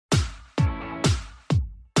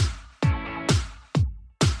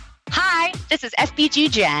This is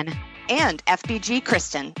FBG Jen. And FBG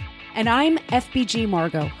Kristen. And I'm FBG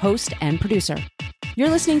Margot, host and producer. You're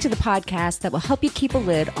listening to the podcast that will help you keep a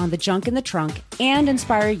lid on the junk in the trunk and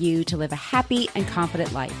inspire you to live a happy and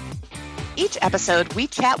confident life. Each episode, we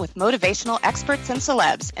chat with motivational experts and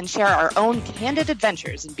celebs and share our own candid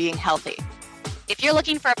adventures in being healthy. If you're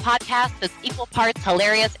looking for a podcast that's equal parts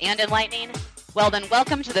hilarious and enlightening, well then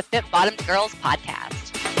welcome to the Fit Bottomed Girls podcast.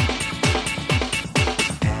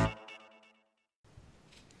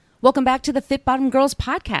 Welcome back to the Fit Bottomed Girls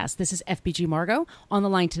podcast. This is FBG Margot. On the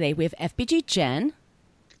line today, we have FBG Jen.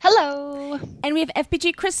 Hello. And we have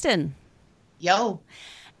FBG Kristen. Yo.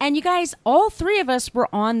 And you guys, all three of us were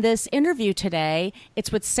on this interview today.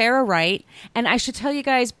 It's with Sarah Wright. And I should tell you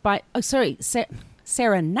guys,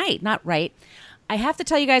 Sarah Knight, not Wright. I have to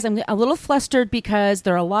tell you guys, I'm a little flustered because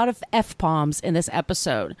there are a lot of F-bombs in this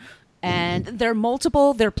episode. And they're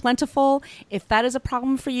multiple, they're plentiful. If that is a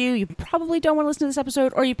problem for you, you probably don't want to listen to this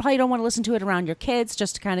episode, or you probably don't want to listen to it around your kids,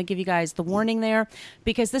 just to kind of give you guys the warning there,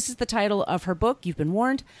 because this is the title of her book. You've been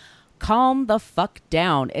warned. Calm the fuck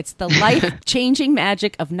down. It's the life-changing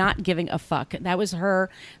magic of not giving a fuck. That was her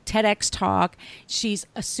TEDx talk. She's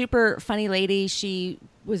a super funny lady. She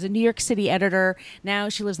was a New York City editor. Now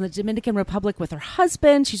she lives in the Dominican Republic with her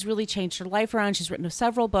husband. She's really changed her life around. She's written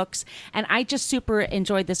several books. And I just super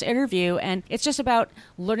enjoyed this interview. And it's just about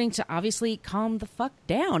learning to obviously calm the fuck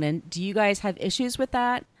down. And do you guys have issues with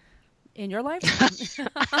that in your life?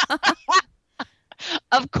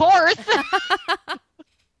 Of course.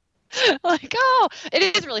 Like, oh,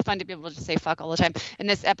 it is really fun to be able to just say fuck all the time in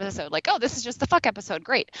this episode. Like, oh, this is just the fuck episode.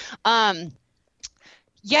 Great.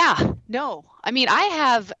 Yeah, no. I mean, I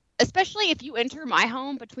have, especially if you enter my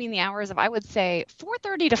home between the hours of, I would say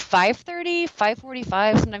 4:30 to 5:30,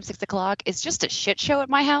 5:45, sometimes 6 o'clock, is just a shit show at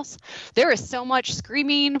my house. There is so much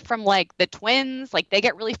screaming from like the twins, like they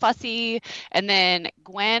get really fussy. And then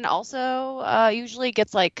Gwen also usually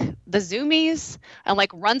gets like the zoomies and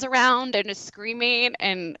like runs around and is screaming.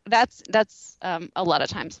 And that's a lot of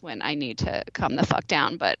times when I need to calm the fuck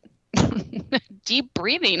down, but deep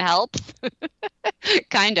breathing helps.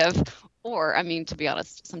 Kind of. Or, I mean, to be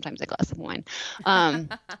honest, sometimes a glass of wine.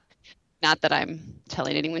 Not that I'm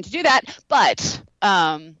telling anyone to do that, but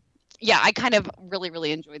yeah, I kind of really,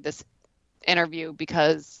 really enjoyed this interview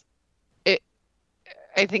because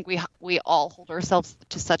I think we all hold ourselves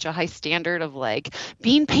to such a high standard of like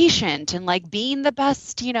being patient and like being the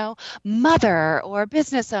best, mother or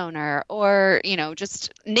business owner or,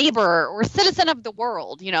 just neighbor or citizen of the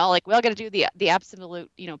world, like we all got to do the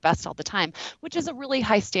absolute, best all the time, which is a really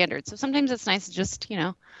high standard. So sometimes it's nice to just,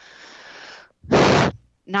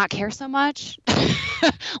 not care so much,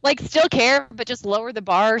 like still care, but just lower the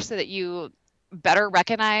bar so that you better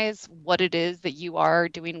recognize what it is that you are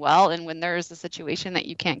doing well. And when there's a situation that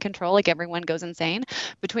you can't control, like everyone goes insane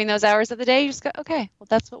between those hours of the day, you just go, okay, well,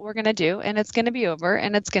 that's what we're going to do. And it's going to be over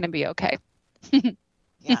and it's going to be okay.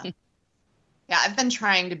 Yeah. I've been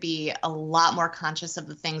trying to be a lot more conscious of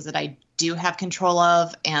the things that I do have control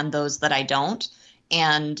of and those that I don't.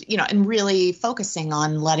 And, and really focusing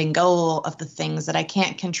on letting go of the things that I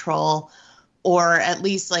can't control, or at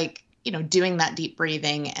least like, doing that deep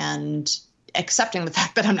breathing and accepting the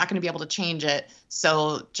fact that I'm not going to be able to change it.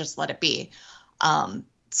 So just let it be.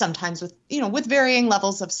 Sometimes with varying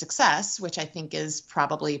levels of success, which I think is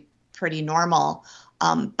probably pretty normal.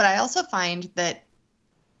 But I also find that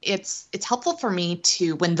it's helpful for me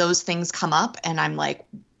to, when those things come up and I'm like,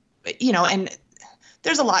 and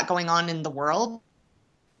there's a lot going on in the world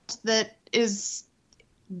that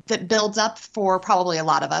builds up for probably a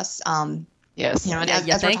lot of us. Yes.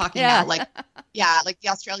 As we're talking about, like the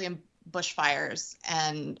Australian bushfires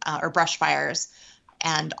and or brush fires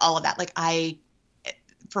and all of that. Like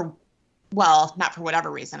not for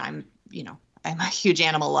whatever reason, I'm a huge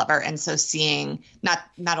animal lover, and so seeing not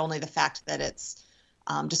only the fact that it's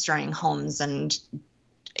destroying homes and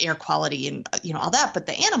air quality and all that, but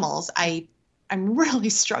the animals, I'm really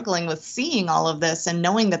struggling with seeing all of this and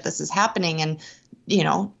knowing that this is happening, and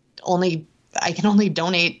I can only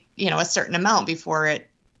donate a certain amount before it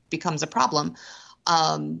becomes a problem.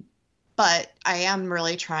 But I am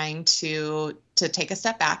really trying to take a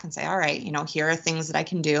step back and say, all right, here are things that I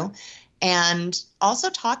can do, and also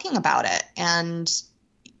talking about it and,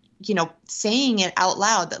 saying it out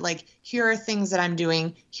loud that like, here are things that I'm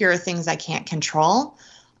doing. Here are things I can't control.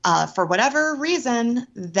 For whatever reason,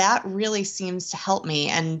 that really seems to help me.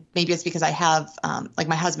 And maybe it's because I have,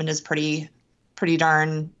 my husband is pretty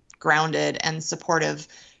darn grounded and supportive.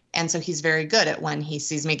 And so he's very good at, when he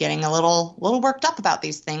sees me getting a little worked up about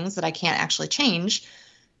these things that I can't actually change,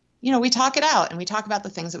 we talk it out and we talk about the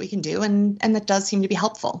things that we can do. And that does seem to be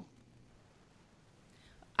helpful.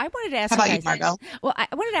 I wanted to ask How about you you, guys. Margo? Well, I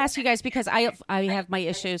wanted to ask you guys because I have my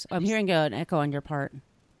issues. I'm hearing an echo on your part.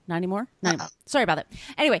 Not anymore? No. Sorry about that.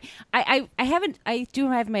 Anyway, I do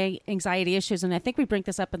have my anxiety issues, and I think we bring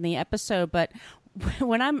this up in the episode, but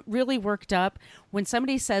when I'm really worked up, when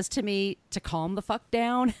somebody says to me to calm the fuck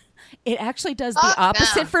down, it actually does the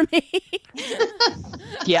opposite for me.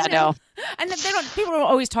 Yeah, no. And people don't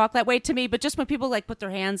always talk that way to me, but just when people like put their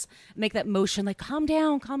hands, make that motion, like calm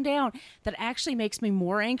down, that actually makes me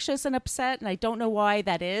more anxious and upset. And I don't know why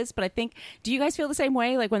that is, but I think, do you guys feel the same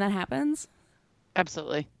way? Like when that happens?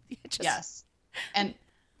 Absolutely. Yes. And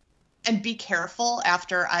be careful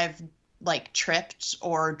after I've like tripped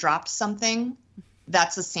or dropped something.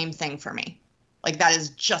 That's the same thing for me. Like that is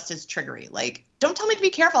just as triggery. Like, don't tell me to be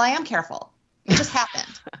careful. I am careful. It just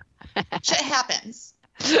happened. Shit happens.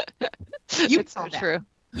 You It's so true.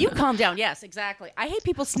 You calm down. Yes, exactly. I hate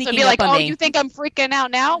people So sneaking be like, up on oh, me. you think I'm freaking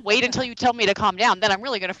out now? Wait until you tell me to calm down. Then I'm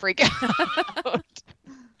really going to freak out.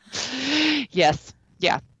 Yes.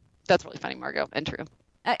 Yeah. That's really funny, Margo, and true.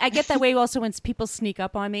 I get that way also when people sneak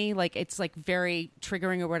up on me, like it's like very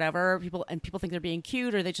triggering or whatever. People think they're being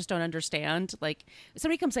cute or they just don't understand. Like if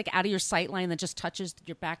somebody comes like out of your sight line that just touches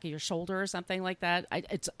your back of your shoulder or something like that.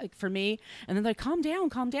 It's like for me, and then they're like, calm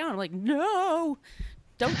down. I'm like, no,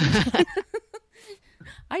 don't do that.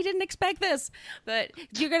 I didn't expect this, but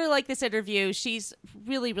you're going to like this interview. She's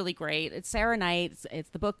really, really great. It's Sarah Knight. It's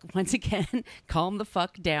the book, once again, Calm the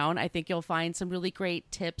Fuck Down. I think you'll find some really great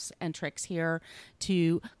tips and tricks here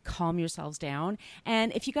to calm yourselves down.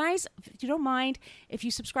 And if you guys, if you don't mind, if you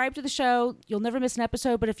subscribe to the show, you'll never miss an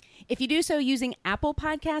episode. But if you do so using Apple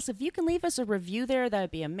Podcasts, if you can leave us a review there, that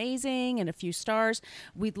would be amazing. And a few stars.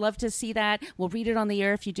 We'd love to see that. We'll read it on the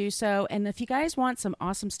air if you do so. And if you guys want some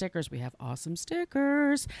awesome stickers, we have awesome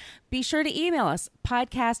stickers. Be sure to email us,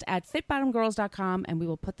 podcast@fitbottomgirls.com, and we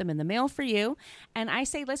will put them in the mail for you. And I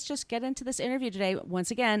say, let's just get into this interview today. Once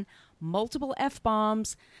again, multiple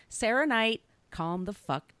F-bombs. Sarah Knight, calm the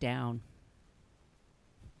fuck down.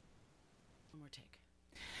 One more take.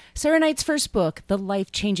 Sarah Knight's first book, The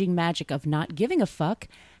Life-Changing Magic of Not Giving a Fuck,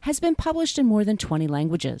 has been published in more than 20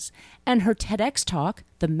 languages. And her TEDx talk,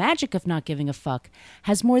 The Magic of Not Giving a Fuck,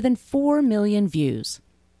 has more than 4 million views.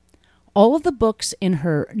 All of the books in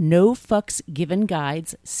her No Fucks Given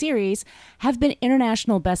Guides series have been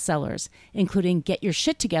international bestsellers, including Get Your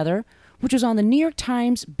Shit Together, which was on the New York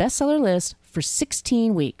Times bestseller list for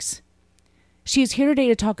 16 weeks. She is here today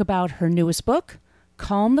to talk about her newest book,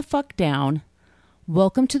 Calm the Fuck Down.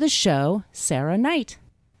 Welcome to the show, Sarah Knight.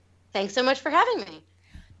 Thanks so much for having me.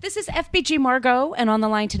 This is FBG Margo, and on the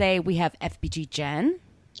line today we have FBG Jen.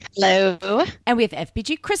 Hello. And we have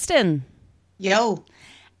FBG Kristen. Yo.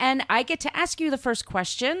 And I get to ask you the first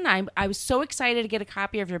question. I was so excited to get a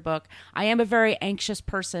copy of your book. I am a very anxious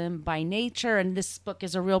person by nature, and this book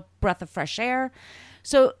is a real breath of fresh air.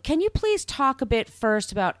 So can you please talk a bit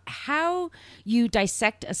first about how you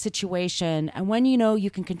dissect a situation and when you know you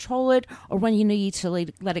can control it or when you need to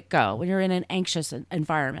let it go, when you're in an anxious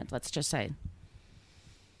environment, let's just say?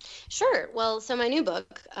 Sure. Well, so my new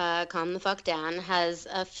book, Calm the Fuck Down, has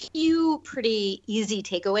a few pretty easy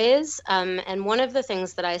takeaways. And one of the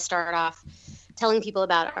things that I start off telling people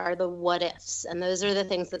about are the what ifs. And those are the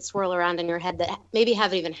things that swirl around in your head that maybe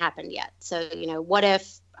haven't even happened yet. So, what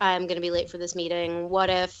if I'm going to be late for this meeting? What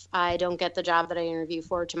if I don't get the job that I interview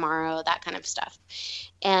for tomorrow? That kind of stuff.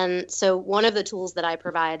 And so one of the tools that I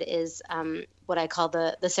provide is what I call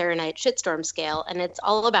the Sarah Knight shitstorm scale. And it's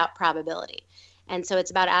all about probability. And so it's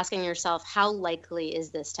about asking yourself, how likely is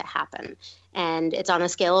this to happen? And it's on a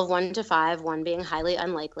scale of 1 to 5, 1 being highly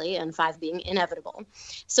unlikely and 5 being inevitable.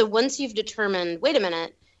 So once you've determined, wait a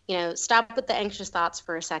minute, stop with the anxious thoughts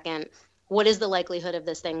for a second. What is the likelihood of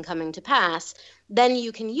this thing coming to pass? Then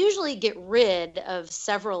you can usually get rid of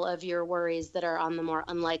several of your worries that are on the more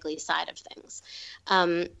unlikely side of things.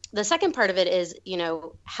 The second part of it is,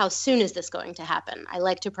 how soon is this going to happen? I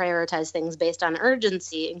like to prioritize things based on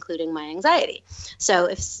urgency, including my anxiety. So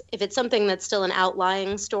if it's something that's still an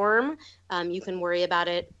outlying storm, you can worry about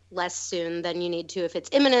it less soon than you need to if it's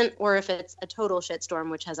imminent or if it's a total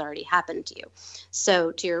shitstorm, which has already happened to you.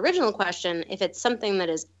 So to your original question, if it's something that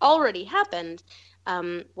has already happened,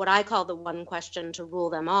 what I call the one question to rule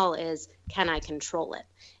them all is, can I control it?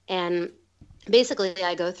 And basically,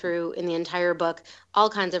 I go through in the entire book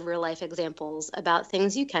all kinds of real life examples about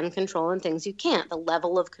things you can control and things you can't, the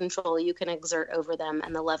level of control you can exert over them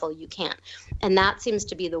and the level you can't. And that seems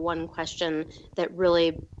to be the one question that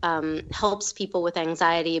really helps people with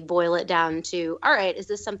anxiety boil it down to, all right, is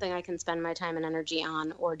this something I can spend my time and energy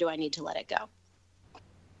on, or do I need to let it go?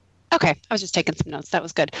 Okay. I was just taking some notes. That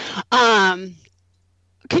was good.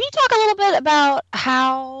 can you talk a little bit about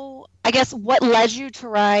how, I guess, what led you to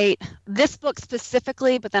write this book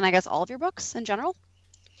specifically, but then I guess all of your books in general?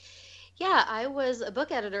 Yeah, I was a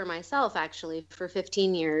book editor myself, actually, for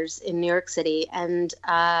 15 years in New York City. And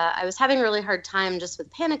I was having a really hard time just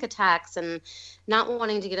with panic attacks and not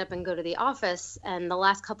wanting to get up and go to the office. And the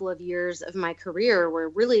last couple of years of my career were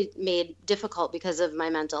really made difficult because of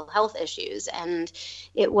my mental health issues. And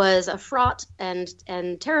it was a fraught and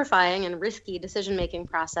terrifying and risky decision-making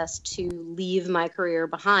process to leave my career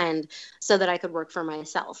behind so that I could work for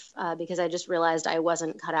myself, because I just realized I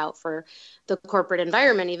wasn't cut out for the corporate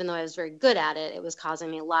environment. Even though I was very good at it, it was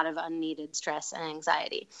causing me a lot of unneeded stress and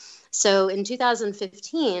anxiety. So in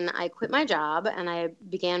 2015, I quit my job and I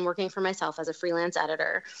began working for myself as a freelance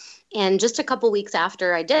editor. And just a couple weeks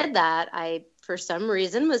after I did that, I, for some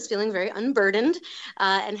reason, was feeling very unburdened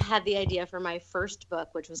and had the idea for my first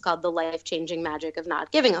book, which was called The Life-Changing Magic of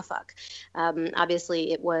Not Giving a Fuck.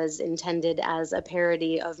 Obviously, it was intended as a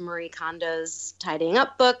parody of Marie Kondo's Tidying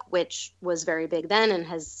Up book, which was very big then and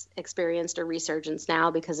has experienced a resurgence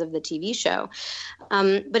now because of the TV show.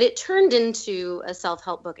 But it turned into a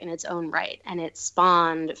self-help book in its own right, and it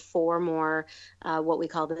spawned 4 more what we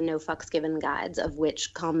call the No Fucks Given guides, of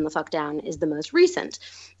which Calm the Fuck Down is the most recent.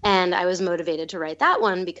 And I was motivated to write that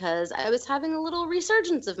one because I was having a little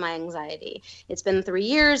resurgence of my anxiety. It's been 3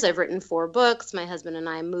 years. I've written 4 books. My husband and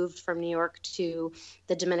I moved from New York to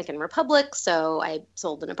the Dominican Republic. So I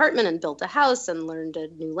sold an apartment and built a house and learned a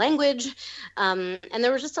new language. And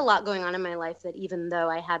there was just a lot going on in my life that even though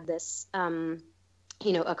I had this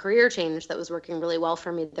a career change that was working really well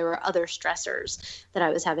for me, there were other stressors that I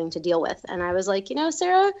was having to deal with. And I was like,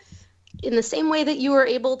 Sarah, in the same way that you were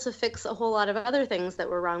able to fix a whole lot of other things that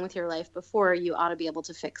were wrong with your life before, you ought to be able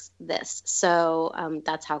to fix this. So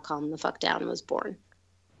that's how Calm the Fuck Down was born.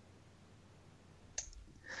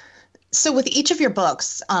 So with each of your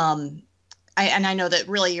books, I know that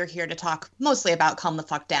really you're here to talk mostly about Calm the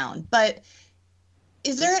Fuck Down, but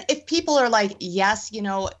is there, if people are like, yes,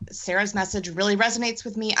 Sarah's message really resonates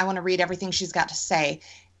with me, I want to read everything she's got to say,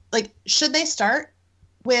 like, should they start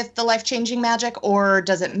with The Life-Changing Magic, or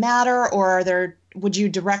does it matter, or would you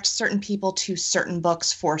direct certain people to certain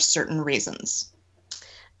books for certain reasons?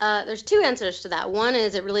 There's 2 answers to that. One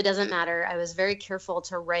is it really doesn't matter. I was very careful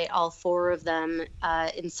to write all 4 of them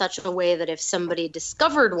in such a way that if somebody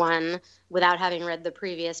discovered one without having read the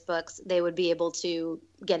previous books, they would be able to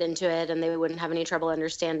get into it and they wouldn't have any trouble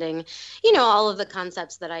understanding, all of the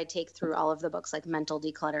concepts that I take through all of the books, like mental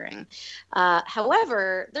decluttering.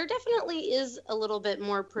 However, there definitely is a little bit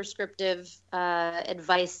more prescriptive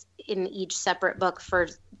advice in each separate book for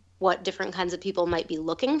what different kinds of people might be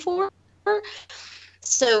looking for.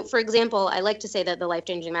 So, for example, I like to say that The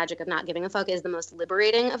Life-Changing Magic of Not Giving a Fuck is the most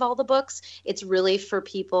liberating of all the books. It's really for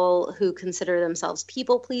people who consider themselves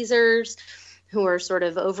people pleasers, who are sort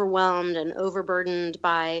of overwhelmed and overburdened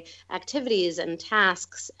by activities and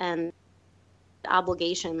tasks and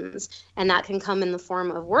obligations. And that can come in the form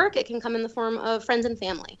of work. It can come in the form of friends and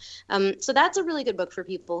family. So that's a really good book for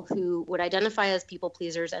people who would identify as people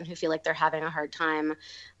pleasers and who feel like they're having a hard time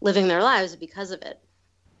living their lives because of it.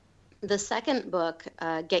 The second book,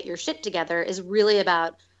 Get Your Shit Together, is really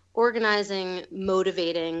about organizing,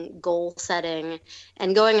 motivating, goal setting,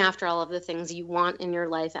 and going after all of the things you want in your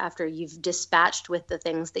life after you've dispatched with the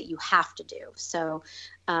things that you have to do. So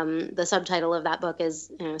the subtitle of that book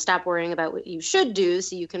is, Stop Worrying About What You Should Do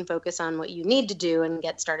so you can focus on what you need to do and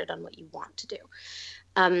get started on what you want to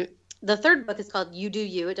do. The third book is called You Do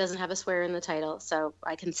You. It doesn't have a swear in the title, so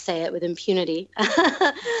I can say it with impunity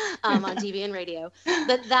on TV and radio.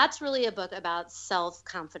 But that's really a book about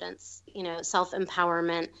self-confidence,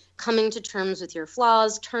 self-empowerment, coming to terms with your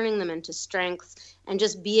flaws, turning them into strengths, and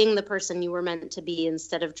just being the person you were meant to be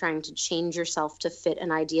instead of trying to change yourself to fit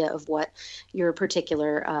an idea of what your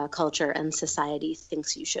particular culture and society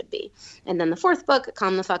thinks you should be. And then the fourth book,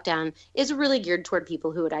 Calm the Fuck Down, is really geared toward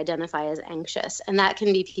people who would identify as anxious. And that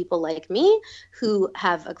can be people like me who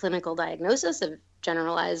have a clinical diagnosis of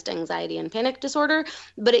generalized anxiety and panic disorder,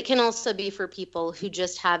 but it can also be for people who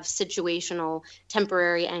just have situational,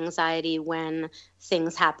 temporary anxiety when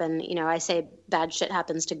things happen. I say bad shit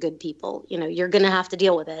happens to good people. You're going to have to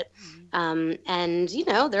deal with it. And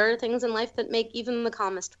there are things in life that make even the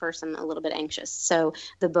calmest person a little bit anxious. So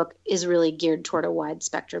the book is really geared toward a wide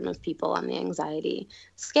spectrum of people on the anxiety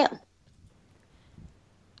scale.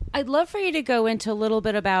 I'd love for you to go into a little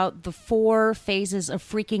bit about the 4 phases of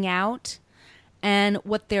freaking out and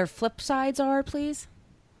what their flip sides are, please.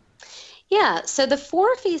 Yeah, so the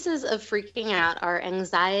four phases of freaking out are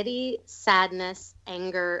anxiety, sadness,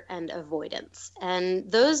 anger, and avoidance. And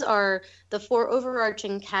those are the four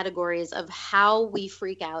overarching categories of how we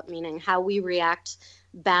freak out, meaning how we react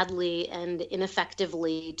badly and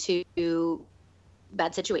ineffectively to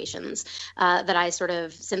bad situations that I sort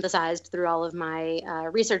of synthesized through all of my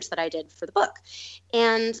research that I did for the book.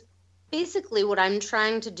 And basically what I'm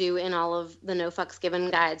trying to do in all of the No Fucks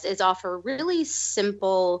Given guides is offer really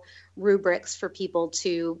simple rubrics for people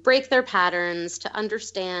to break their patterns, to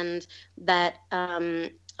understand that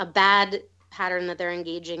a bad pattern that they're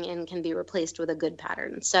engaging in can be replaced with a good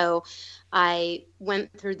pattern. So I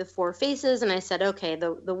went through the four phases and I said, okay,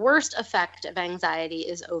 the worst effect of anxiety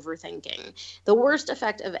is overthinking. The worst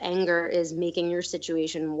effect of anger is making your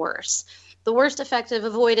situation worse. The worst effect of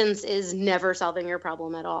avoidance is never solving your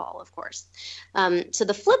problem at all, of course. So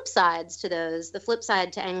the flip sides to those, the flip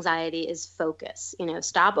side to anxiety is focus.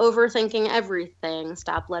 Stop overthinking everything.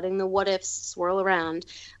 Stop letting the what ifs swirl around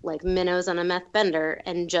like minnows on a meth bender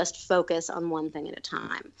and just focus on one thing at a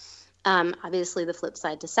time. Obviously, the flip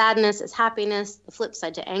side to sadness is happiness. The flip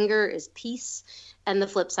side to anger is peace. And the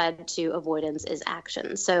flip side to avoidance is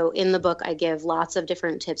action. So in the book, I give lots of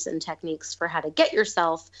different tips and techniques for how to get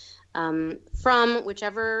yourself from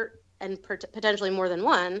whichever, and potentially more than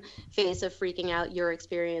one, phase of freaking out you're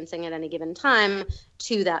experiencing at any given time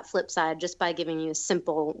to that flip side, just by giving you a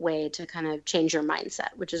simple way to kind of change your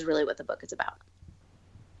mindset, which is really what the book is about.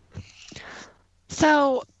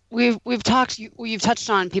 So you've touched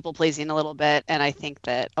on people pleasing a little bit, and I think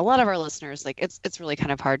that a lot of our listeners, like, it's really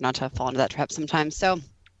kind of hard not to fall into that trap sometimes. So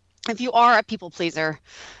if you are a people pleaser,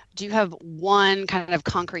 do you have one kind of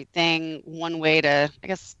concrete thing, one way to, I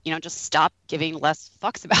guess, just stop giving less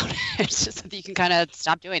fucks about it, just so that you can kind of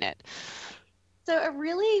stop doing it? So a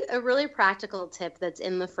really practical tip that's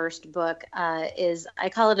in the first book is, I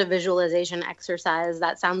call it a visualization exercise.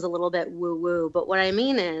 That sounds a little bit woo-woo, but what I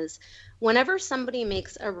mean is, whenever somebody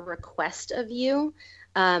makes a request of you,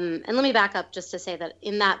 and let me back up just to say that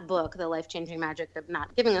in that book, The Life-Changing Magic of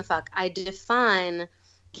Not Giving a Fuck, I define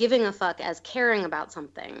giving a fuck as caring about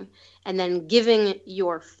something, and then giving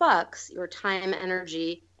your fucks, your time,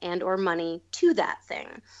 energy, and or money to that thing.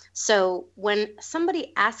 So when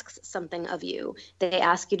somebody asks something of you, they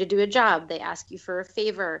ask you to do a job, they ask you for a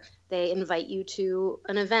favor, they invite you to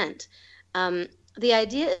an event. The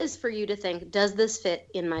idea is for you to think, does this fit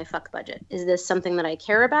in my fuck budget? Is this something that I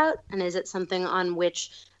care about? And is it something on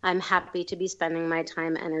which I'm happy to be spending my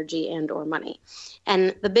time, energy, and or money?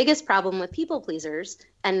 And the biggest problem with people pleasers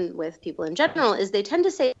and with people in general is they tend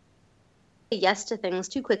to say yes to things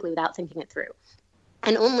too quickly without thinking it through.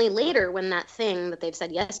 And only later, when that thing that they've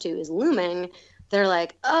said yes to is looming, they're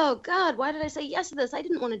like, oh God, why did I say yes to this? I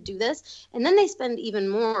didn't want to do this. And then they spend even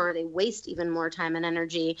more, they waste even more time and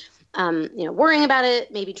energy, worrying about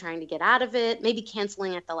it, maybe trying to get out of it, maybe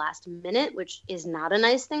canceling at the last minute, which is not a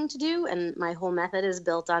nice thing to do. And my whole method is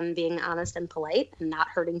built on being honest and polite and not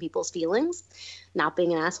hurting people's feelings, not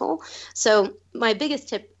being an asshole. So my biggest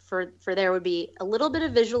tip for there would be a little bit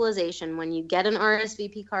of visualization when you get an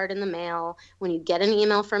RSVP card in the mail, when you get an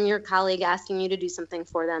email from your colleague asking you to do something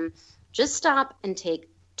for them. Just stop and take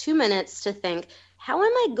 2 minutes to think, how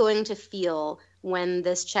am I going to feel when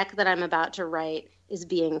this check that I'm about to write is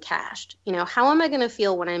being cashed? How am I going to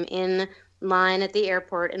feel when I'm in line at the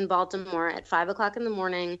airport in Baltimore at 5 o'clock in the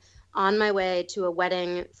morning on my way to a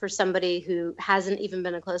wedding for somebody who hasn't even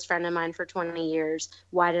been a close friend of mine for 20 years?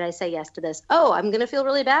 Why did I say yes to this? Oh, I'm going to feel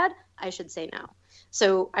really bad? I should say no.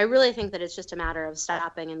 So I really think that it's just a matter of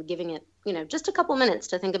stopping and giving it, just a couple minutes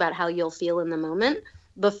to think about how you'll feel in the moment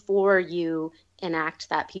before you enact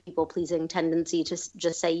that people-pleasing tendency to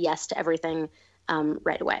just say yes to everything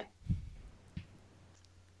right away.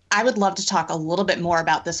 I would love to talk a little bit more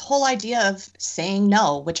about this whole idea of saying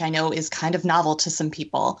no, which I know is kind of novel to some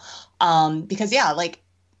people. Because,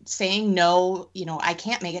 saying no, I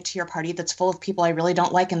can't make it to your party that's full of people I really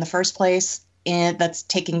don't like in the first place, and that's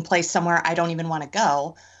taking place somewhere I don't even want to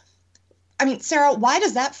go. I mean, Sarah, why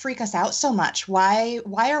does that freak us out so much? Why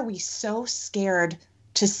are we so scared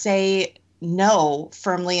to say no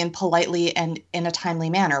firmly and politely and in a timely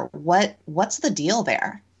manner? What's the deal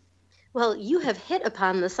there? Well, you have hit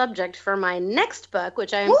upon the subject for my next book,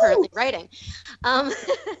 which I am currently writing.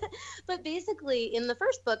 But basically, in the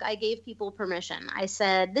first book, I gave people permission. I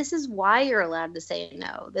said, this is why you're allowed to say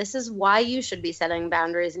no. This is why you should be setting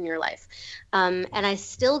boundaries in your life. And I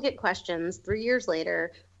still get questions 3 years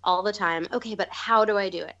later all the time. Okay, but how do I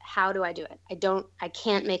do it? How do I do it? I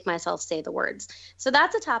can't make myself say the words. So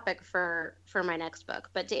that's a topic for my next book.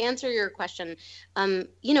 But to answer your question,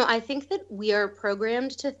 I think that we are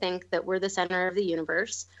programmed to think that we're the center of the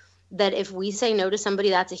universe, that if we say no to somebody,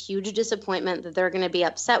 that's a huge disappointment, that they're going to be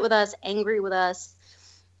upset with us, angry with us.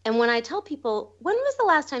 And when I tell people, when was the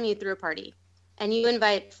last time you threw a party and you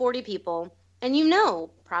invite 40 people and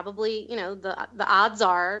probably, the odds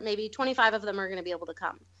are maybe 25 of them are going to be able to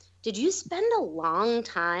come. Did you spend a long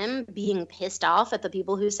time being pissed off at the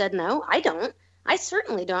people who said no? I don't. I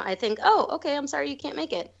certainly don't. I think, oh, okay, I'm sorry you can't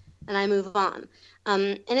make it. And I move on.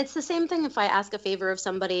 And it's the same thing if I ask a favor of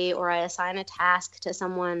somebody or I assign a task to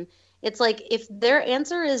someone. It's like if their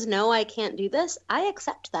answer is no, I can't do this, I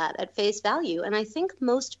accept that at face value. And I think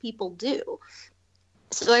most people do.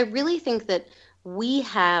 So I really think that we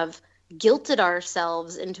have guilted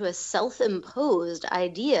ourselves into a self-imposed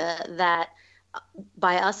idea that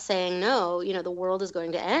by us saying no, the world is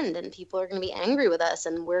going to end and people are going to be angry with us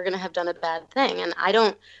and we're going to have done a bad thing. And I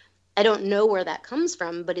don't know where that comes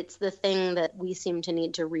from, but it's the thing that we seem to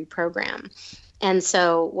need to reprogram. And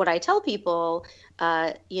so what I tell people,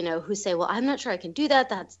 who say, well, I'm not sure I can do that.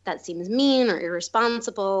 That seems mean or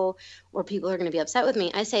irresponsible, or people are going to be upset with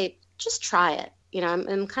me. I say, just try it.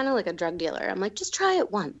 I'm kind of like a drug dealer. I'm like, just try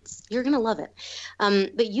it once. You're going to love it.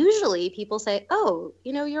 But usually people say, oh,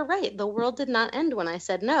 you're right. The world did not end when I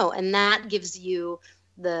said no. And that gives you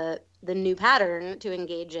the new pattern to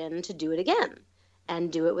engage in to do it again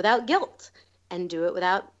and do it without guilt and do it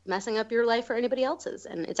without messing up your life or anybody else's.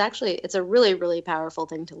 And it's a really, really powerful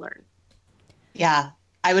thing to learn. Yeah,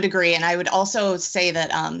 I would agree. And I would also say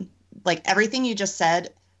that like everything you just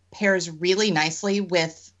said pairs really nicely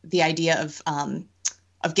with the idea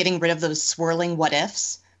of getting rid of those swirling what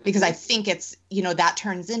ifs, because I think it's, that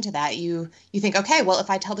turns into that. You think, okay, well, if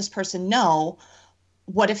I tell this person no,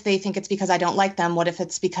 what if they think it's because I don't like them? What if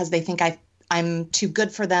it's because they think I'm too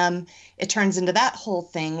good for them? It turns into that whole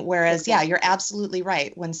thing. Whereas, yeah, you're absolutely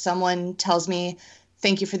right. When someone tells me,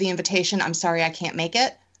 thank you for the invitation, I'm sorry I can't make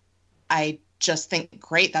it, I just think,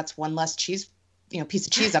 great, that's one less piece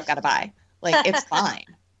of cheese I've got to buy. Like, it's fine.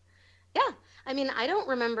 Yeah. I mean, I don't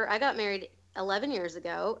remember. I got married 11 years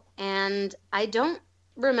ago, and I don't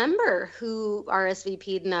remember who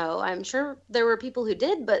RSVP'd no. I'm sure there were people who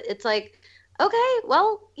did, but it's like, okay,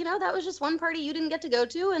 well, that was just one party you didn't get to go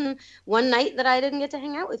to and one night that I didn't get to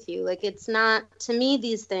hang out with you. Like, it's not, to me,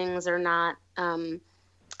 these things are not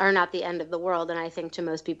the end of the world. And I think to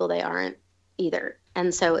most people, they aren't either.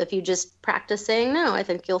 And so if you just practice saying no, I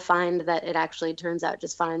think you'll find that it actually turns out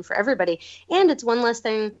just fine for everybody. And it's one less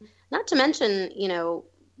thing, not to mention,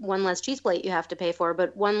 one less cheese plate you have to pay for,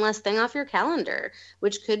 but one less thing off your calendar,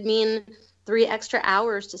 which could mean 3 extra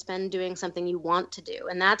hours to spend doing something you want to do.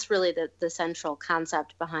 And that's really the central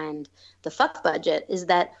concept behind the fuck budget, is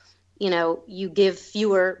that, you give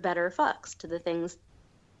fewer, better fucks to the things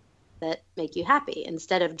that make you happy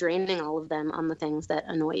instead of draining all of them on the things that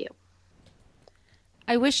annoy you.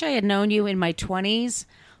 I wish I had known you in my 20s.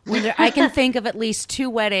 I can think of at least 2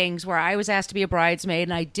 weddings where I was asked to be a bridesmaid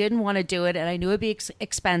and I didn't want to do it and I knew it'd be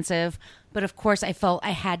expensive. But of course I felt I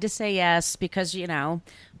had to say yes because, you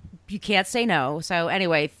can't say no. So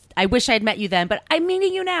anyway, I wish I'd met you then, but I'm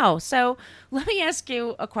meeting you now. So let me ask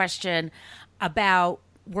you a question about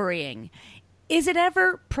worrying. Is it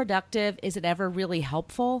ever productive? Is it ever really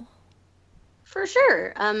helpful? For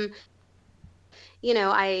sure. My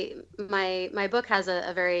book has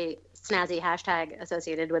a very snazzy hashtag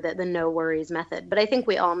associated with it, the no worries method. But I think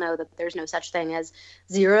we all know that there's no such thing as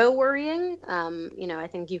zero worrying. I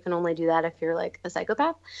think you can only do that if you're like a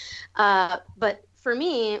psychopath. But for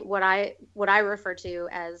me, what I refer to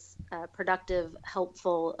as productive,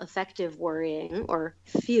 helpful, effective worrying, or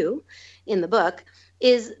FEW in the book,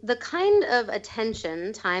 is the kind of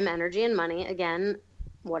attention, time, energy, and money, again,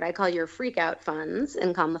 what I call your freak out funds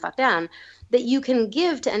in Calm the Fuck Down, that you can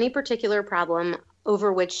give to any particular problem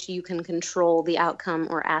over which you can control the outcome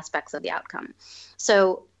or aspects of the outcome.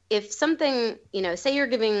 So if something, say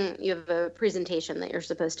you have a presentation that you're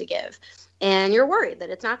supposed to give and you're worried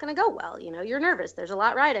that it's not going to go well, you're nervous, there's a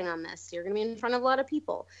lot riding on this, you're going to be in front of a lot of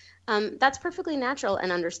people. That's perfectly natural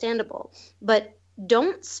and understandable. But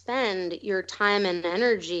don't spend your time and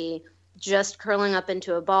energy just curling up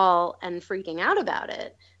into a ball and freaking out about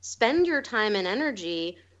it. Spend your time and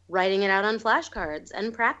energy writing it out on flashcards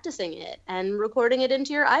and practicing it and recording it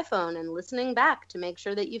into your iPhone and listening back to make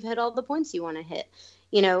sure that you've hit all the points you want to hit.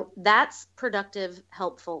 That's productive,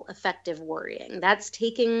 helpful, effective worrying. That's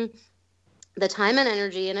taking the time and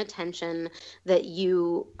energy and attention that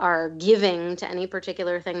you are giving to any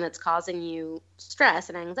particular thing that's causing you stress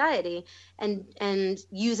and anxiety and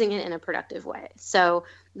using it in a productive way. So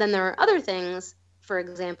then there are other things, for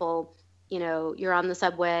example, you're on the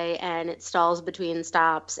subway and it stalls between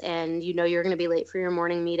stops and you're going to be late for your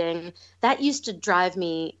morning meeting. That used to drive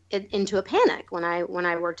me into a panic when I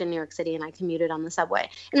worked in New York City and I commuted on the subway.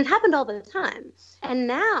 And it happened all the time. And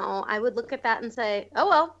now I would look at that and say, oh,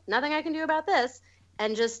 well, nothing I can do about this.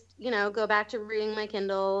 And just, go back to reading my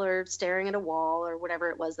Kindle or staring at a wall or whatever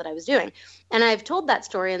it was that I was doing. And I've told that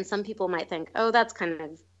story and some people might think, oh, that's kind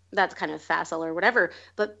of facile or whatever.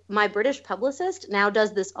 But my British publicist now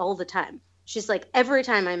does this all the time. She's like, every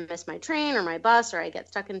time I miss my train or my bus or I get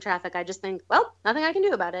stuck in traffic, I just think, well, nothing I can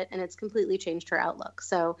do about it. And it's completely changed her outlook.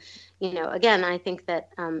 So, again, I think that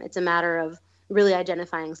it's a matter of really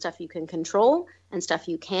identifying stuff you can control and stuff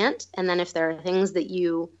you can't. And then if there are things that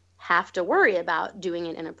you have to worry about, doing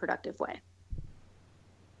it in a productive way.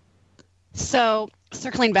 So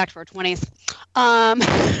circling back to our 20s,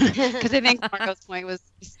 because I think Margot's point was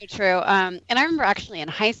so true. And I remember actually in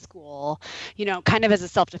high school, kind of as a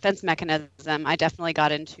self-defense mechanism, I definitely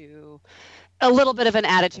got into a little bit of an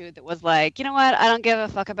attitude that was like, you know what, I don't give a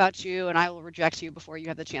fuck about you and I will reject you before you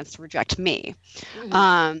have the chance to reject me. Mm-hmm.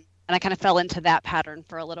 And I kind of fell into that pattern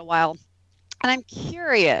for a little while. And I'm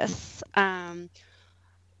curious,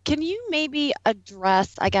 can you maybe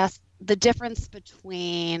address, I guess, the difference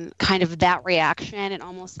between kind of that reaction and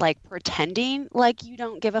almost like pretending like you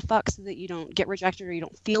don't give a fuck so that you don't get rejected or you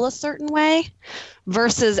don't feel a certain way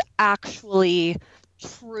versus actually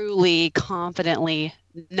truly confidently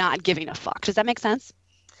not giving a fuck? Does that make sense?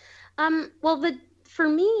 Well, for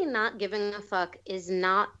me, not giving a fuck is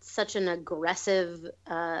not such an aggressive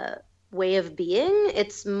way of being.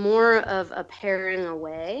 It's more of a paring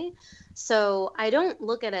away. So I don't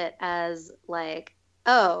look at it as like,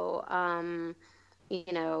 I'm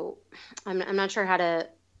not sure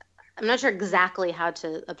exactly how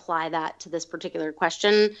to apply that to this particular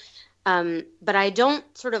question. But I don't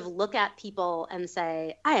sort of look at people and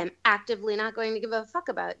say, I am actively not going to give a fuck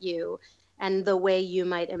about you and the way you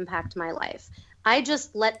might impact my life. I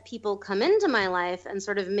just let people come into my life and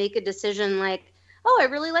sort of make a decision like, oh, I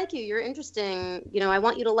really like you. You're interesting. I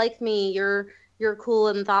want you to like me. You're cool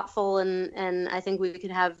and thoughtful. And I think we could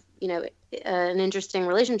have, an interesting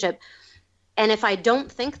relationship. And if I don't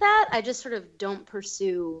think that, I just sort of don't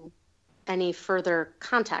pursue any further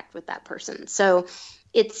contact with that person. So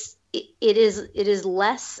it is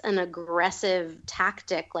less an aggressive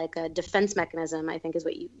tactic, like a defense mechanism, I think is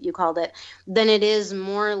what you called it, than it is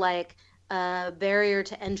more like a barrier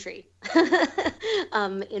to entry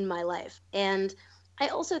in my life. And I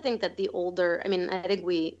also think that I think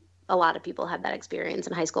a lot of people had that experience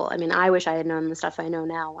in high school. I mean, I wish I had known the stuff I know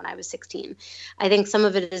now when I was 16. I think some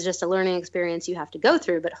of it is just a learning experience you have to go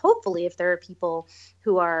through, but hopefully if there are people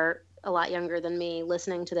who are a lot younger than me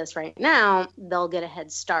listening to this right now, they'll get a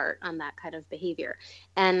head start on that kind of behavior.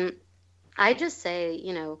 And I just say,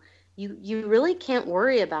 you really can't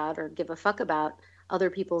worry about or give a fuck about other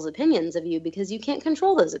people's opinions of you because you can't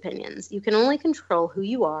control those opinions. You can only control who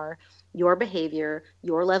you are, your behavior,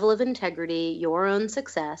 your level of integrity, your own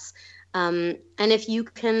success. And if you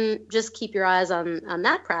can just keep your eyes on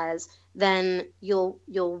that prize, then you'll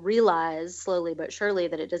realize slowly but surely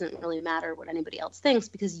that it doesn't really matter what anybody else thinks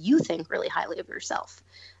because you think really highly of yourself.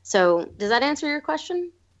 So does that answer your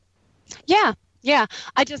question? Yeah.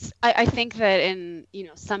 I think that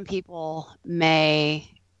some people may,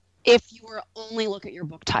 if you were only look at your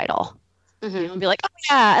book title, mm-hmm. And be like, oh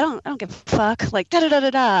yeah, I don't give a fuck, like da da da da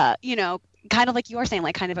da, kind of like you are saying,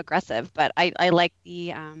 like kind of aggressive. But I like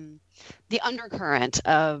the undercurrent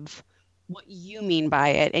of what you mean by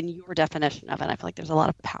it and your definition of it. I feel like there's a lot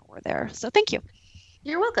of power there. So thank you.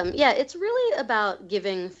 You're welcome. Yeah, it's really about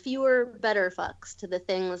giving fewer, better fucks to the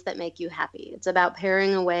things that make you happy. It's about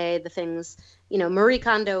paring away the things, Marie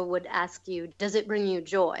Kondo would ask you, does it bring you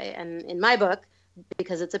joy? And in my book,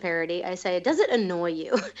 because it's a parody, I say, does it annoy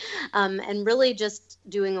you? And really just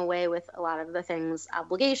doing away with a lot of the things,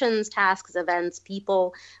 obligations, tasks, events,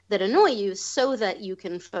 people that annoy you so that you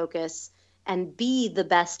can focus and be the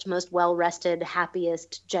best, most well-rested,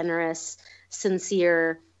 happiest, generous,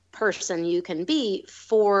 sincere person you can be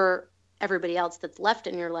for everybody else that's left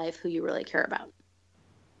in your life who you really care about.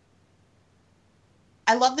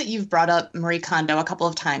 I love that you've brought up Marie Kondo a couple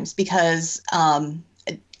of times because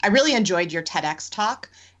I really enjoyed your TEDx talk,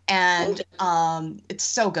 and it's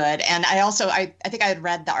so good. And I think I had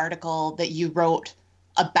read the article that you wrote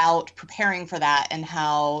about preparing for that and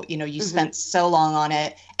how, you mm-hmm. spent so long on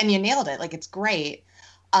it and you nailed it. Like, it's great.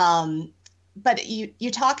 But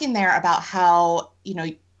you talk in there about how,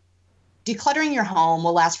 decluttering your home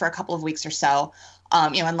will last for a couple of weeks or so,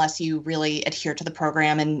 unless you really adhere to the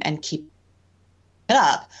program and keep it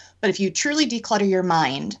up. But if you truly declutter your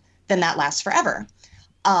mind, then that lasts forever.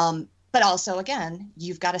 But also, again,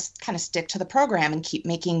 you've got to kind of stick to the program and keep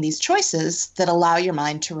making these choices that allow your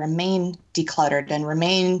mind to remain decluttered and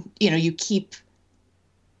remain, you keep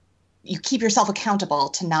yourself accountable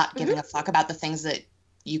to not giving a fuck about the things that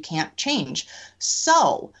you can't change.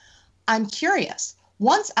 So I'm curious,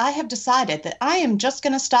 once I have decided that I am just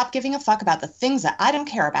going to stop giving a fuck about the things that I don't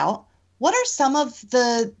care about, what are some of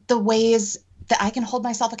the ways that I can hold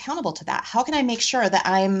myself accountable to that? How can I make sure that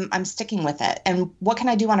I'm sticking with it? And what can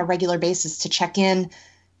I do on a regular basis to check in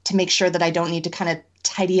to make sure that I don't need to kind of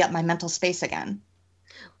tidy up my mental space again?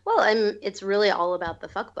 Well, it's really all about the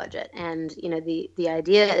fuck budget. And, the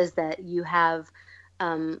idea is that you have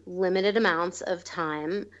limited amounts of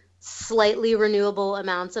time, slightly renewable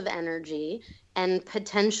amounts of energy, and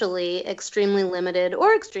potentially extremely limited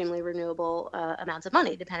or extremely renewable amounts of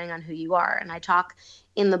money, depending on who you are. And I talk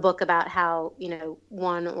in the book about how,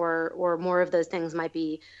 one or more of those things might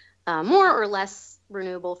be more or less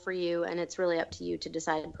renewable for you. And it's really up to you to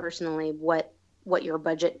decide personally what your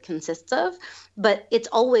budget consists of, but it's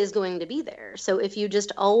always going to be there. So if you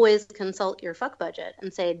just always consult your fuck budget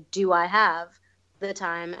and say, do I have the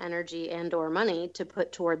time, energy, and or money to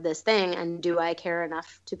put toward this thing, and do I care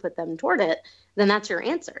enough to put them toward it, then that's your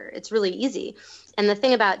answer. It's really easy. And the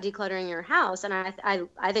thing about decluttering your house, and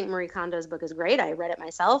I think Marie Kondo's book is great. I read it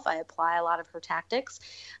myself. I apply a lot of her tactics.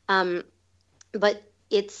 But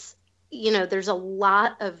it's, there's a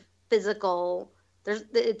lot of physical,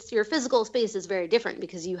 your physical space is very different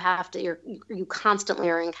because you constantly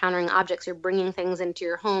are encountering objects. You're bringing things into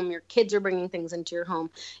your home. Your kids are bringing things into your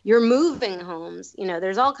home. You're moving homes.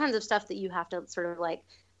 There's all kinds of stuff that you have to sort of like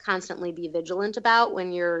constantly be vigilant about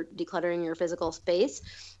when you're decluttering your physical space.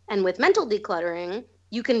 And with mental decluttering,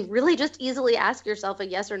 you can really just easily ask yourself a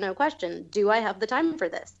yes or no question. Do I have the time for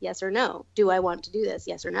this? Yes or no. Do I want to do this?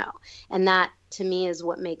 Yes or no. And that to me is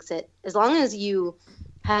what makes it, as long as you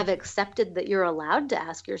have accepted that you're allowed to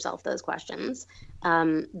ask yourself those questions,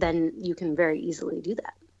 then you can very easily do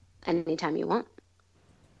that anytime you want.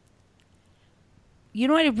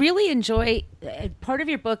 I really enjoy part of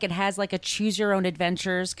your book. It has like a choose your own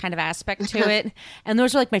adventures kind of aspect to it. And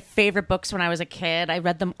those are like my favorite books when I was a kid. I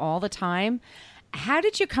read them all the time. How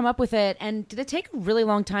did you come up with it? And did it take a really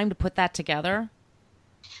long time to put that together?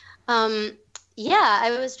 Yeah,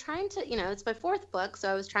 I was trying to, it's my fourth book. So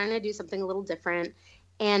I was trying to do something a little different.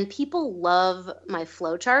 And people love my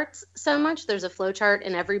flowcharts so much. There's a flowchart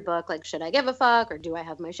in every book, like, should I give a fuck or do I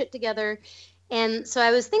have my shit together? And so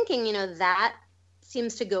I was thinking, that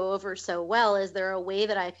seems to go over so well. Is there a way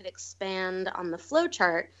that I could expand on the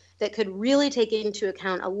flowchart that could really take into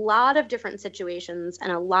account a lot of different situations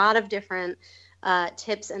and a lot of different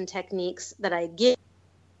tips and techniques that I give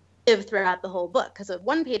throughout the whole book? Because a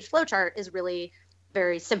one-page flowchart is really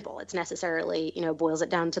very simple. It's necessarily, boils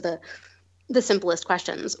it down to the simplest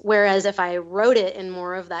questions. Whereas if I wrote it in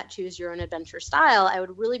more of that choose your own adventure style, I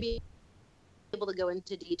would really be able to go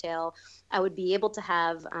into detail. I would be able to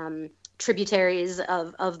have tributaries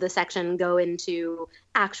of the section go into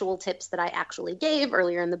actual tips that I actually gave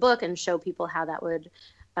earlier in the book and show people how that would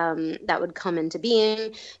come into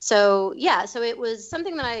being. So yeah, so it was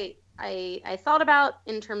something that I thought about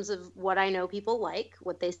in terms of what I know people like,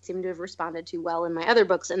 what they seem to have responded to well in my other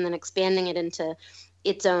books, and then expanding it into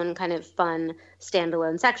its own kind of fun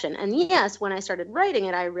standalone section. And yes, when I started writing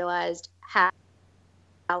it, I realized how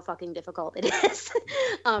fucking difficult it is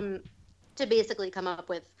to basically come up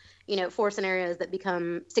with, 4 scenarios that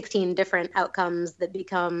become 16 different outcomes that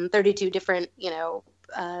become 32 different,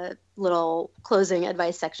 little closing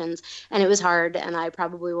advice sections. And it was hard, and I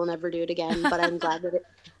probably will never do it again, but I'm glad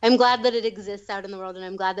that it exists out in the world, and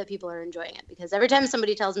I'm glad that people are enjoying it, because every time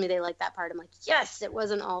somebody tells me they like that part, I'm like, yes, it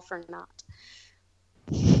wasn't all for naught.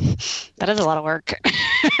 That is a lot of work.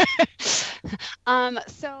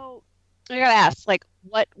 So I gotta ask, like,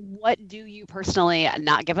 what do you personally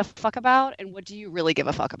not give a fuck about, and what do you really give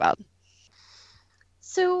a fuck about?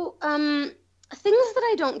 So things that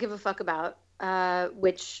I don't give a fuck about,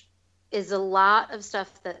 which is a lot of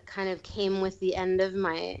stuff that kind of came with the end of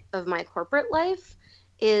my corporate life,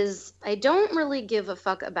 is I don't really give a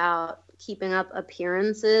fuck about keeping up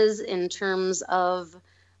appearances in terms of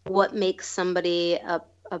what makes somebody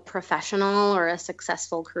a professional or a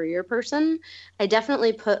successful career person. I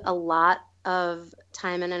definitely put a lot of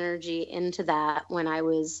time and energy into that when I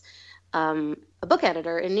was a book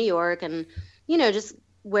editor in New York, and just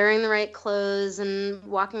wearing the right clothes and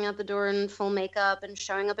walking out the door in full makeup and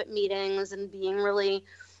showing up at meetings and being really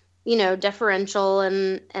deferential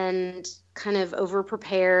and kind of over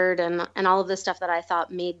prepared and all of this stuff that I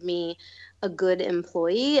thought made me a good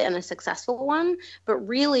employee and a successful one. But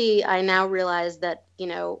really, I now realize that,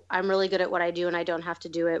 I'm really good at what I do and I don't have to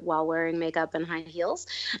do it while wearing makeup and high heels.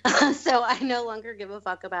 So I no longer give a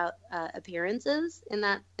fuck about appearances in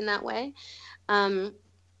that way.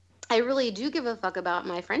 I really do give a fuck about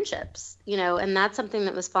my friendships, and that's something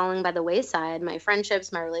that was falling by the wayside. My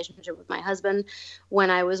friendships, my relationship with my husband, when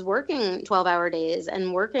I was working 12-hour days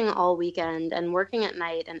and working all weekend and working at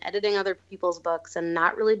night and editing other people's books and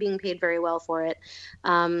not really being paid very well for it.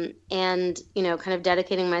 And, kind of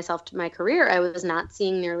dedicating myself to my career, I was not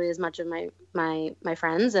seeing nearly as much of my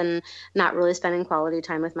friends and not really spending quality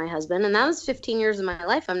time with my husband. And that was 15 years of my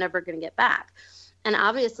life I'm never going to get back. And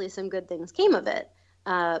obviously some good things came of it.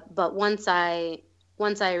 But once I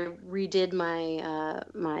redid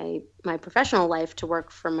my professional life to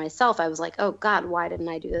work for myself, I was like, oh God, why didn't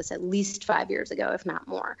I do this at least 5 years ago, if not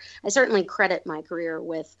more? I certainly credit my career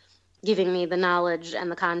with giving me the knowledge and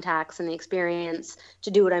the contacts and the experience to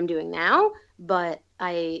do what I'm doing now. But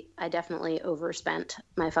I definitely overspent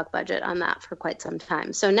my fuck budget on that for quite some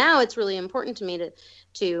time. So now it's really important to me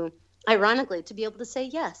to ironically, to be able to say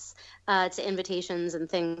yes to invitations and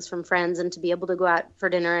things from friends, and to be able to go out for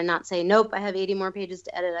dinner and not say, nope, I have 80 more pages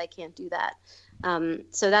to edit, I can't do that.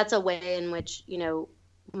 So that's a way in which,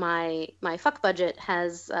 my fuck budget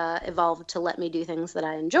has evolved to let me do things that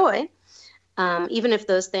I enjoy, even if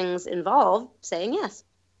those things involve saying yes.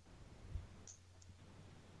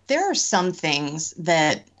 There are some things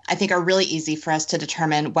that I think are really easy for us to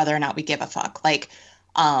determine whether or not we give a fuck. Like,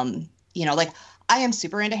 I am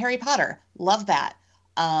super into Harry Potter. Love that.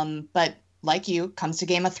 But like you, comes to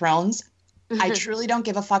Game of Thrones. I truly don't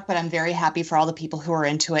give a fuck, but I'm very happy for all the people who are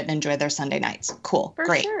into it and enjoy their Sunday nights. Cool. For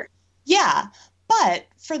great. Sure. Yeah. But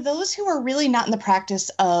for those who are really not in the practice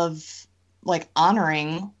of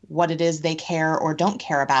honoring what it is they care or don't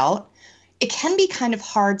care about, it can be kind of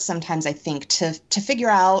hard sometimes, I think, to figure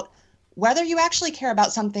out whether you actually care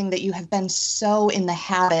about something that you have been so in the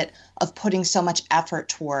habit of putting so much effort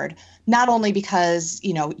toward, not only because,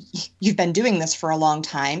 you've been doing this for a long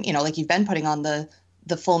time, you've been putting on the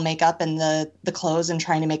full makeup and the clothes and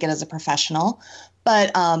trying to make it as a professional,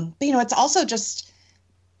 but it's also just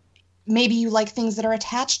maybe you like things that are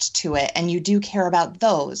attached to it and you do care about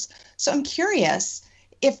those. So I'm curious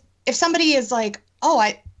if somebody is like, oh,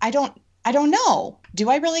 I don't know. Do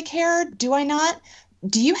I really care? Do I not?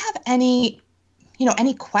 Do you have any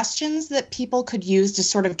questions that people could use to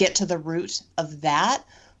sort of get to the root of that?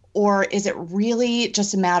 Or is it really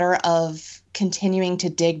just a matter of continuing to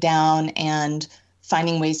dig down and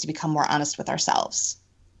finding ways to become more honest with ourselves?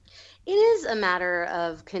 It is a matter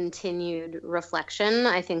of continued reflection.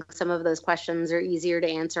 I think some of those questions are easier to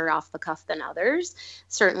answer off the cuff than others.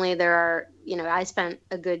 Certainly there are, I spent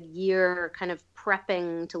a good year kind of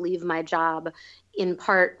prepping to leave my job, in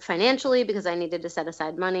part financially because I needed to set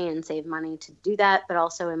aside money and save money to do that, but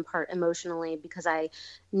also in part emotionally because I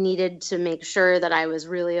needed to make sure that I was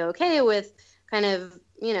really okay with kind of,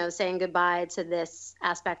 saying goodbye to this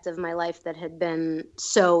aspect of my life that had been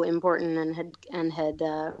so important and had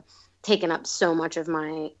taken up so much of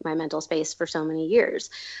my mental space for so many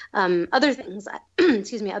years. Other things,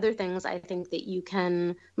 other things I think that you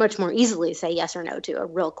can much more easily say yes or no to. A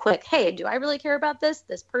real quick, hey, do I really care about this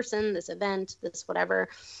person, this event, this whatever,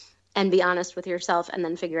 and be honest with yourself, and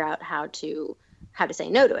then figure out how to say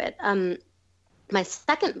no to it. My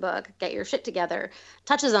second book, Get Your Shit Together,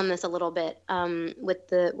 touches on this a little bit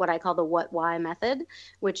with what I call the what-why method,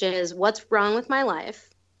 which is what's wrong with my life,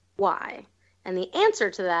 why? And the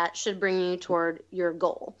answer to that should bring you toward your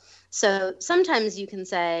goal. So sometimes you can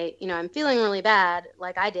say, I'm feeling really bad,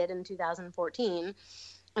 like I did in 2014.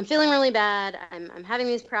 I'm feeling really bad. I'm having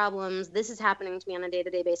these problems. This is happening to me on a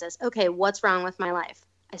day-to-day basis. Okay, what's wrong with my life?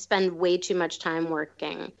 I spend way too much time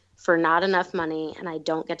working for not enough money, and I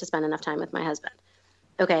don't get to spend enough time with my husband.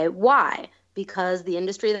 Okay, why? Because the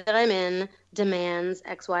industry that I'm in demands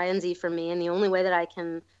X, Y, and Z from me, and the only way that I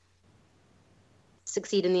can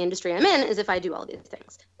succeed in the industry I'm in is if I do all these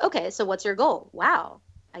things. Okay, so what's your goal? Wow,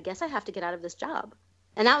 I guess I have to get out of this job.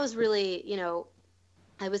 And that was really,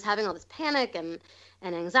 I was having all this panic and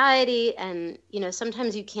anxiety, and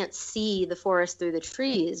sometimes you can't see the forest through the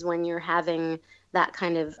trees when you're having that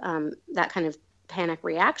kind of panic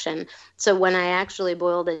reaction. So when I actually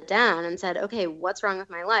boiled it down and said, okay, what's wrong with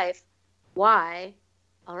my life? Why?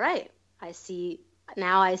 All right, I see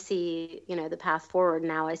the path forward.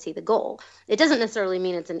 Now I see the goal. It doesn't necessarily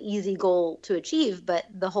mean it's an easy goal to achieve, but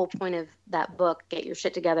the whole point of that book, Get Your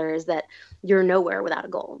Shit Together, is that you're nowhere without a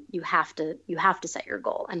goal. You have to set your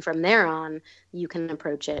goal. And from there on, you can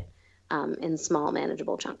approach it in small,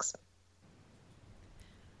 manageable chunks.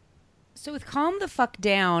 So with Calm the Fuck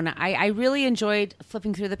Down, I really enjoyed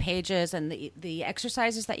flipping through the pages and the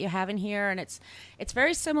exercises that you have in here, and it's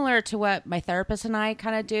very similar to what my therapist and I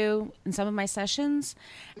kind of do in some of my sessions.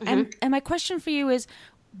 And my question for you is,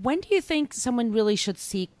 when do you think someone really should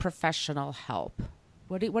seek professional help?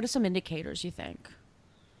 What are some indicators you think?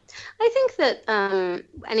 I think that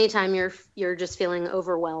anytime you're just feeling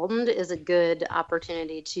overwhelmed is a good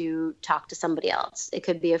opportunity to talk to somebody else. It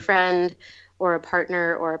could be a friend or a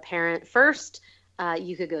partner or a parent first.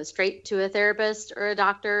 You could go straight to a therapist or a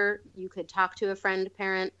doctor. You could talk to a friend,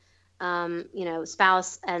 parent,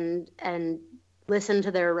 spouse, and listen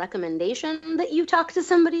to their recommendation that you talk to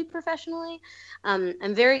somebody professionally.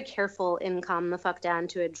 I'm very careful in Calm the Fuck Down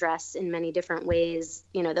to address in many different ways,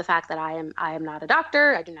 the fact that I am not a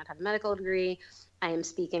doctor. I do not have a medical degree. I am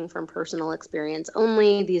speaking from personal experience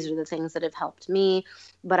only. These are the things that have helped me.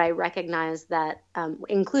 But I recognize that,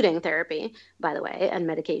 including therapy, by the way, and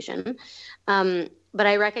medication. But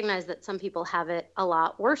I recognize that some people have it a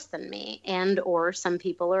lot worse than me, or some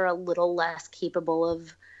people are a little less capable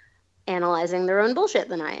of analyzing their own bullshit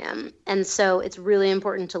than I am. And so it's really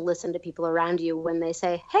important to listen to people around you when they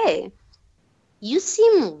say, hey, you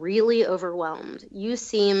seem really overwhelmed. You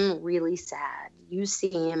seem really sad. You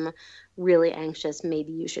seem really anxious.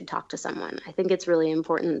 Maybe you should talk to someone. I think it's really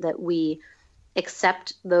important that we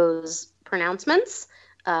accept those pronouncements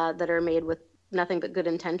that are made with nothing but good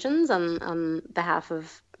intentions on behalf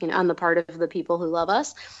of, on the part of the people who love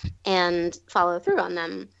us, and follow through on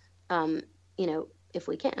them, if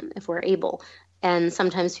we can, if we're able. And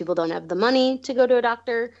sometimes people don't have the money to go to a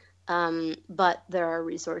doctor, but there are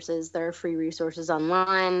resources. There are free resources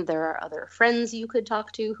online. There are other friends you could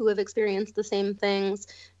talk to who have experienced the same things,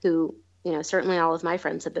 who, certainly all of my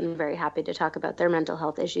friends have been very happy to talk about their mental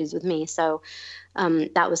health issues with me. So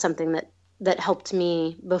that was something that helped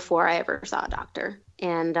me before I ever saw a doctor.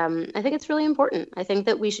 And I think it's really important. I think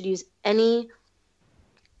that we should use anything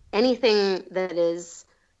that is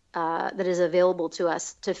available to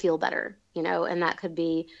us to feel better, and that could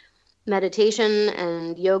be meditation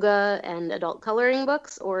and yoga and adult coloring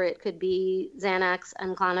books, or it could be Xanax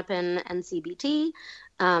and Klonopin and CBT.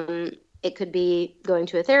 It could be going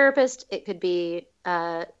to a therapist. It could be,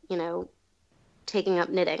 taking up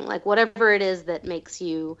knitting, like whatever it is that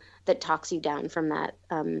that talks you down from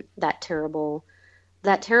that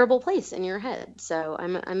terrible place in your head. So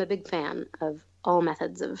I'm a big fan of all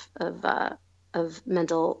methods of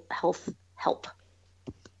mental health help.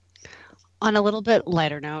 On a little bit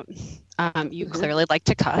lighter note, you clearly like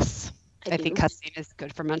to cuss. I think cussing is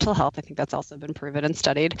good for mental health. I think that's also been proven and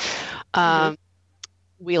studied.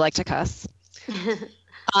 We like to cuss.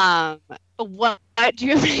 What do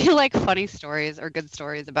you have any funny stories or good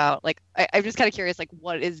stories about? I'm just kind of curious.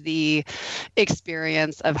 What is the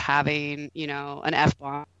experience of having an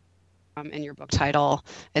F-bomb in your book title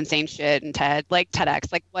and saying shit and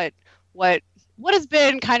TEDx? What has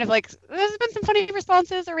been kind of has there been some funny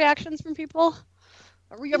responses or reactions from people?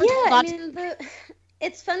 Or were you ever told not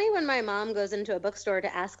it's funny when my mom goes into a bookstore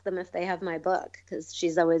to ask them if they have my book, because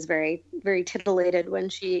she's always very, very titillated when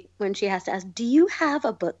she has to ask, do you have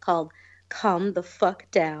a book called Calm the Fuck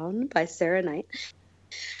Down by Sarah Knight?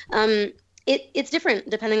 It's different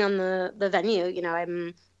depending on the venue.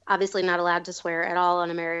 I'm obviously not allowed to swear at all on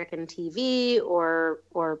American TV or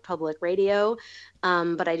public radio.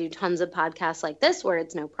 But I do tons of podcasts like this where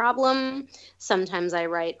it's no problem. Sometimes I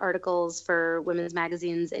write articles for women's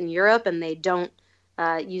magazines in Europe, and they don't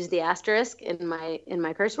use the asterisk in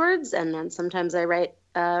my curse words. And then sometimes I write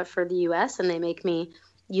for the US, and they make me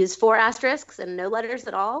use 4 asterisks and no letters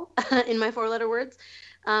at all in my 4-letter words.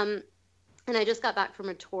 And I just got back from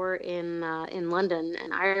a tour in London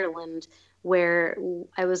and Ireland, where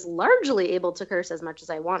I was largely able to curse as much as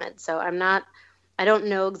I wanted. So I don't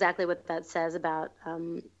know exactly what that says about,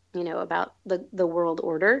 about the world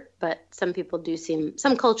order, but some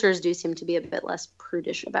cultures do seem to be a bit less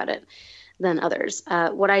prudish about it than others.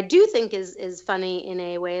 What I do think is funny in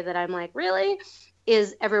a way that I'm like, really,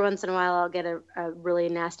 is every once in a while I'll get a really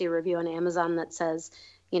nasty review on Amazon that says,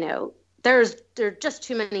 there are just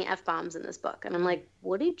too many F-bombs in this book. And I'm like,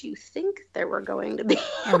 what did you think there were going to be?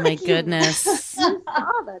 Oh my goodness. You saw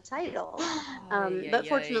the title. But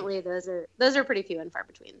fortunately, those are pretty few and far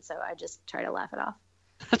between. So I just try to laugh it off.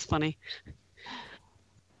 That's funny.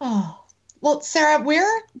 Oh, well, Sarah,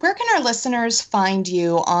 where can our listeners find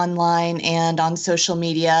you online and on social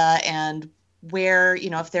media, and where,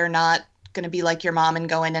 if they're not going to be like your mom and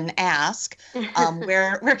go in and ask,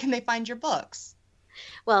 where can they find your books?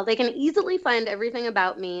 Well, they can easily find everything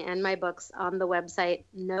about me and my books on the website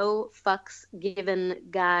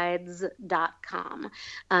nofucksgivenguides.com.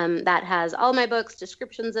 That has all my books,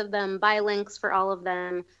 descriptions of them, buy links for all of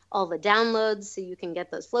them, all the downloads, so you can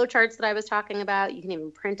get those flowcharts that I was talking about. You can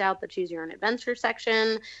even print out the Choose Your Own Adventure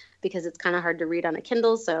section because it's kind of hard to read on a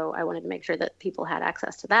Kindle, so I wanted to make sure that people had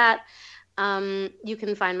access to that. You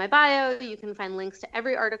can find my bio. You can find links to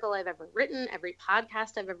every article I've ever written, every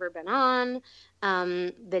podcast I've ever been on,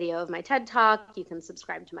 video of my TED Talk. You can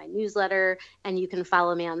subscribe to my newsletter, and you can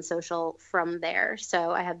follow me on social from there.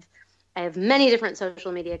 So I have many different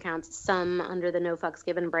social media accounts, some under the No Fucks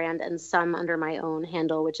Given brand and some under my own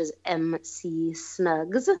handle, which is MC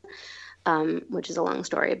Snugs, which is a long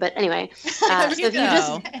story. But anyway, so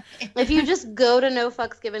if you just go to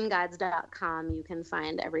nofucksgivenguides.com, you can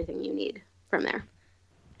find everything you need from there.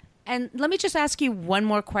 And let me just ask you one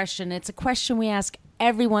more question. It's a question we ask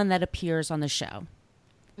everyone that appears on the show.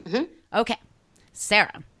 Mm-hmm. Okay.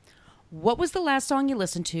 Sarah, what was the last song you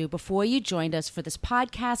listened to before you joined us for this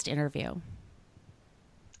podcast interview?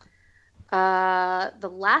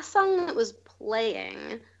 The last song that was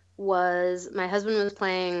playing was my husband was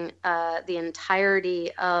playing the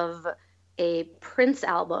entirety of a Prince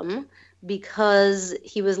album because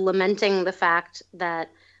he was lamenting the fact that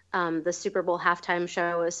the Super Bowl halftime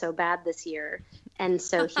show was so bad this year. And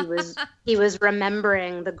so he was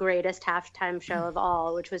remembering the greatest halftime show of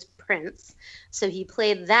all, which was Prince. So he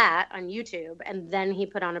played that on YouTube, and then he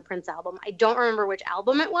put on a Prince album. I don't remember which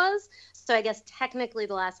album it was, so I guess technically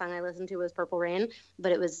the last song I listened to was Purple Rain,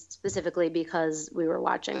 but it was specifically because we were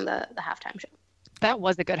watching the halftime show. That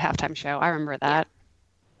was a good halftime show. I remember that. Yeah.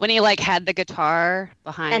 When he had the guitar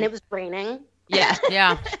behind. And it was raining. Yeah.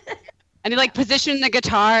 Yeah. And he positioned the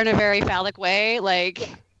guitar in a very phallic way. Yeah.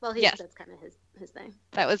 Well, that's kind of his thing.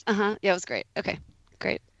 That was, yeah, it was great. Okay,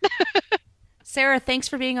 great. Sarah, thanks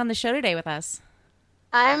for being on the show today with us.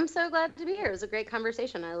 I'm so glad to be here. It was a great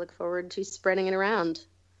conversation. I look forward to spreading it around.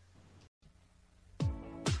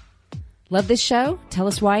 Love this show? Tell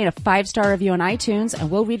us why in a 5-star review on iTunes and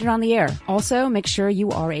we'll read it on the air. Also, make sure you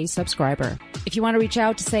are a subscriber. If you want to reach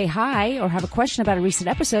out to say hi or have a question about a recent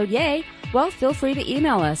episode, yay, well, feel free to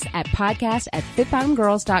email us at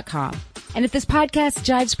podcast@fitbottomgirls.com. And if this podcast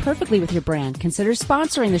jives perfectly with your brand, consider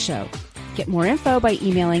sponsoring the show. Get more info by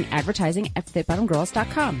emailing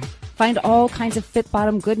advertising@fitbottomgirls.com. Find all kinds of Fit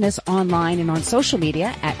Bottom goodness online and on social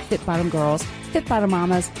media at Fit Bottom Girls, Fit Bottom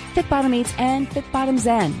Mamas, Fit Bottom Eats, and Fit Bottom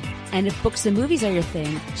Zen. And if books and movies are your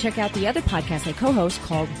thing, check out the other podcast I co-host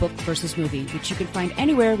called Book vs. Movie, which you can find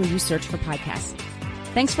anywhere where you search for podcasts.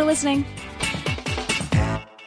 Thanks for listening.